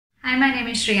Hi, my name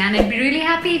is Shreeya and I'd be really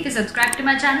happy if you subscribe to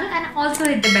my channel and also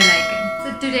hit the bell icon.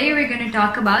 So today we're going to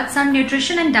talk about some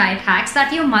nutrition and diet hacks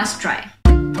that you must try.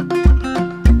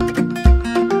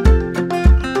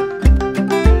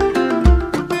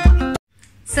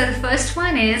 So the first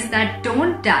one is that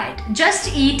don't diet,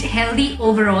 just eat healthy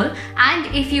overall,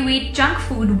 and if you eat junk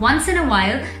food once in a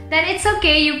while, then it's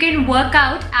okay, you can work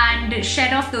out and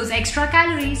shed off those extra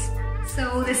calories.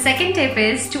 So the second tip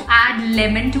is to add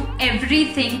lemon to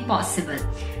everything possible.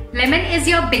 Lemon is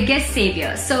your biggest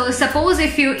savior. So suppose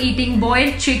if you're eating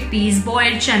boiled chickpeas,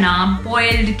 boiled chana,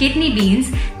 boiled kidney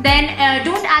beans, then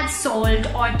don't add salt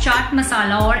or chaat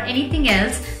masala or anything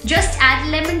else. Just add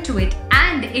lemon to it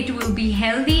and it will be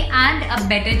healthy and a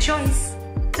better choice.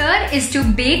 Third is to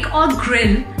bake or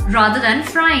grill rather than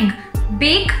frying.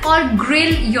 Bake or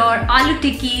grill your aloo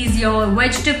tikkis, your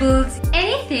vegetables,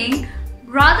 anything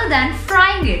rather than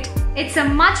frying it. It's a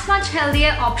much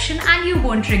healthier option and you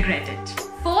won't regret it.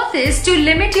 Fourth is to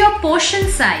limit your portion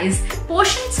size.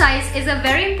 Portion size is a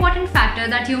very important factor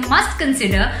that you must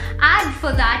consider, and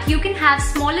for that you can have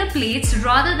smaller plates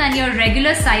rather than your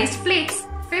regular sized plates.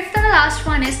 Fifth and the last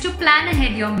one is to plan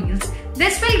ahead your meals.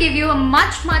 This will give you a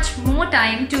much more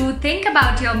time to think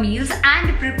about your meals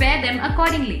and prepare them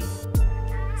accordingly.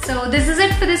 So this is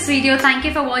it for this video. Thank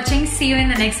you for watching. See you in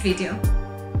the next video.